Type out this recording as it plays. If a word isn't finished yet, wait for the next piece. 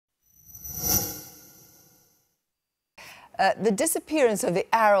The disappearance of the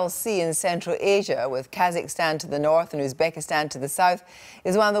Aral Sea in Central Asia, with Kazakhstan to the north and Uzbekistan to the south,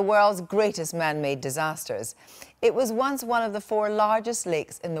 is one of the world's greatest man-made disasters. It was once one of the 4 largest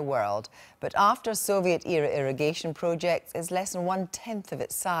lakes in the world, but after Soviet-era irrigation projects, it's less than 1/10 of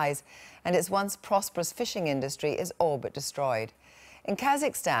its size, and its once prosperous fishing industry is all but destroyed. In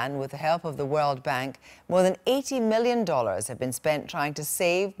Kazakhstan, with the help of the World Bank, more than $80 million have been spent trying to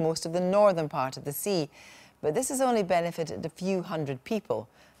save most of the northern part of the sea. But this has only benefited a few hundred people.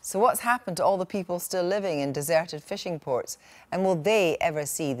 So what's happened to all the people still living in deserted fishing ports? And will they ever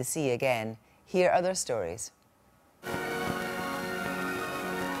see the sea again? Here are their stories.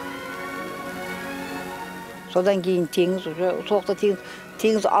 Sodan keyin tеңіз уже соқта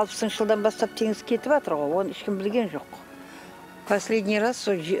теңіз 60-шы жылдан бастап теңіз кетіп жатыр ғой, оны ешкім білген жоқ. Последний раз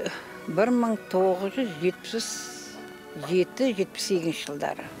 1977-78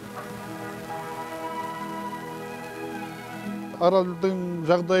 жылдары. Аралдың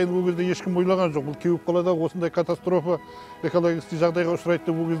жағдайын ол кезде ешкім ойлаған жоқ. Бұл кеуіп қалада осындай катастрофа, экологический жағдайға ұшырайды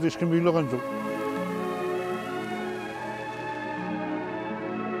деп ол кезде ешкім ойлаған жоқ.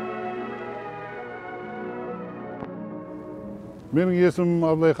 Менің есімім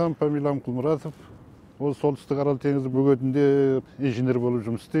Абылайхан, фамилиям Құлмұратов. Ол солтүстік Арал теңізі бөгетінде инженер болып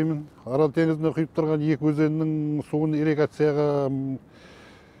жұмыс істеймін. Арал теңізінде құйып тұрған екі өзеннің суын ирригацияға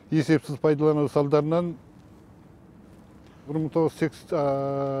есепсіз пайдалану салдарынан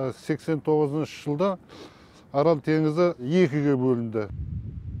 1989 жылда Арал теңізі 2-ге бөлінді.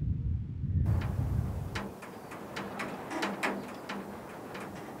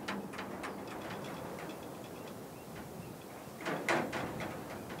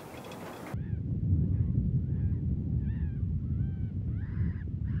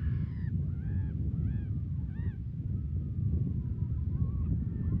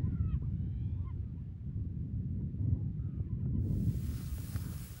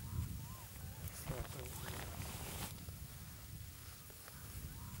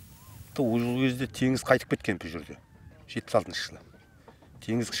 Ол кезде теңіз қайтып кеткен бұл жерде. 76-шы жылы.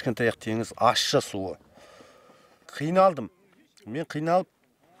 Теңіз кішкентай теңіз, ащы суы. Қиналдым. Мен қиналып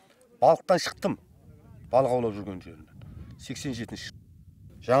балықтан шықтым. Балық аулап жүрген жерінен. 87-ші.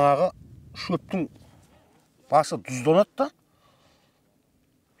 Жаңағы шөптің басы тұзданады да.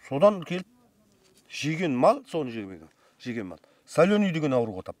 Содан келіп жеген мал, соны жеген мал. Соленый деген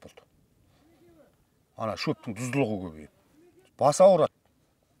ауруға тап болды. Ана шөптің тұздылығы көбейіп. Басы ауырады.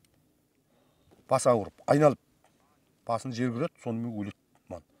 Басы ауырып, айналып, басын жер көреді, сонымен өледі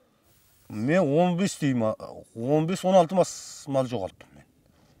мал. Мен 15-16 мал жоғалттым мен.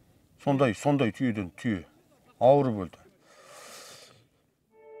 Сондай түйеден түйе ауырып өлді.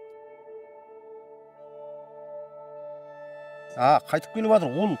 Қайтып келіп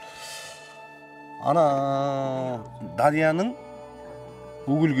жатыр. Ол ана дарияның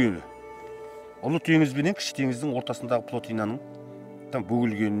бөгілгені. Ұлы теңіз бенен кіші теңіздің ортасындағы плотинаның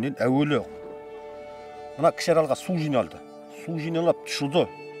бөгілгенінен әуелі ана кіші аралға су жиналды. Су жиналып тұшылды.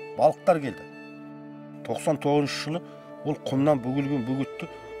 Балықтар келді. 99 жылы ол құмнан бөгілген бөгетті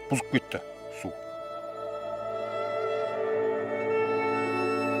бұзып кетті су.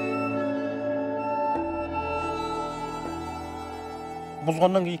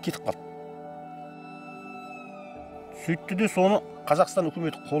 Бұзғаннан кейін кетіп қалды. Сөйтті де соны Қазақстан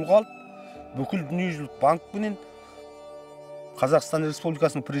үкіметі қолға алып, бүкіл дүниежүзілік банкпенен Қазақстан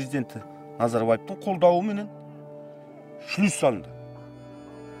Республикасының президенті Назарбаевтың қолдауыменен шлюз салынды.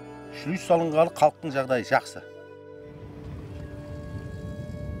 Шлюз салынғалы халықтың жағдайы жақсы.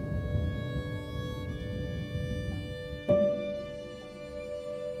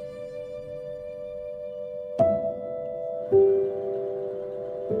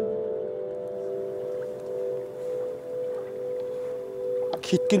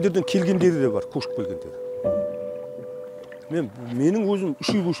 Кеткендерден келгендері де бар, көшіп келгендері. Менің өзім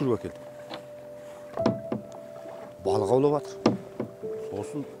 3 үй көшіріп әкелдім. Балық аулап жатыр.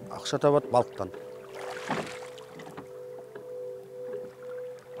 Сосын ақша табады балықтан.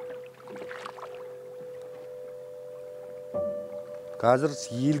 Қазір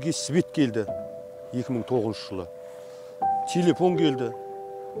елге свет келді 2009 жылы. Телефон келді.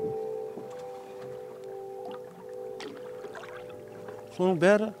 Соның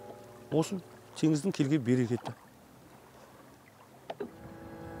бәрі осы теңіздің келген берекеті.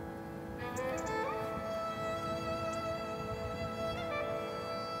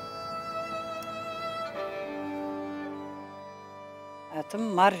 Атым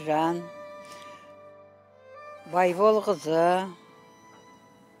Маржан, Байбол қызы.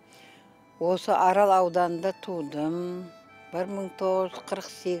 Осы Арал ауданында тудым.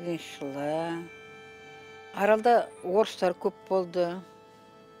 1948 жылы. Аралда орыстар көп болды.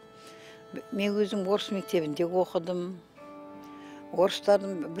 Мен өзім орыс мектебінде оқыдым.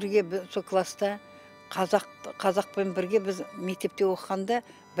 Орыстардың бірге сол класста қазақпен бірге біз мектепте оқығанда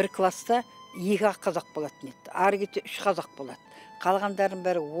бір класста 2 қазақ болатын еді. Ары кетсе 3 қазақ болады. Қалғандардың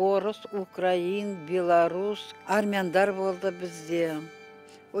бәрі орыс, украин, белорус, армяндар болды бізде.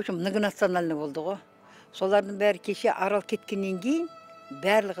 В общем, многонациональный болды ғой. Солардың бәрі кеше Арал кеткеннен кейін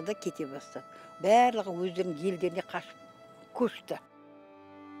барлығы да кете бастады. Барлығы өздерінің елдеріне қашып көшті.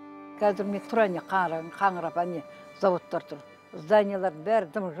 Қазір мен тұране қаңырап, ане заводтар тұр. Зданиялар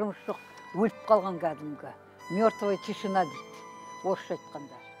бәрі дым жұмыс жоқ, өліп қалған кәдімгі. Мертвая тишина дейді, орысша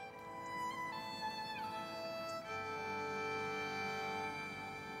айтқанда.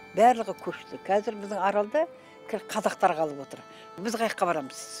 Барлығы көшті. Қазір біздің Аралда қазақтар қалып отыр. Біз қайыққа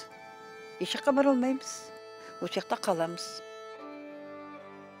барамыз. Еш жаққа бара алмаймыз. Осы жақта қаламыз.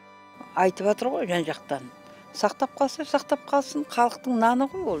 Айтып жатыр ғой жан жақтан. Сақтап қалса, сақтап қалсын, халықтың наны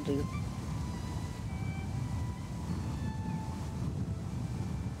ғой ол деген.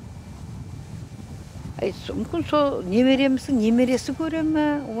 Мүмкін сол немереміздің немересі көре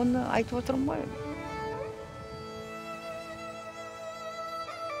ме, оны айтып отырмын ғой.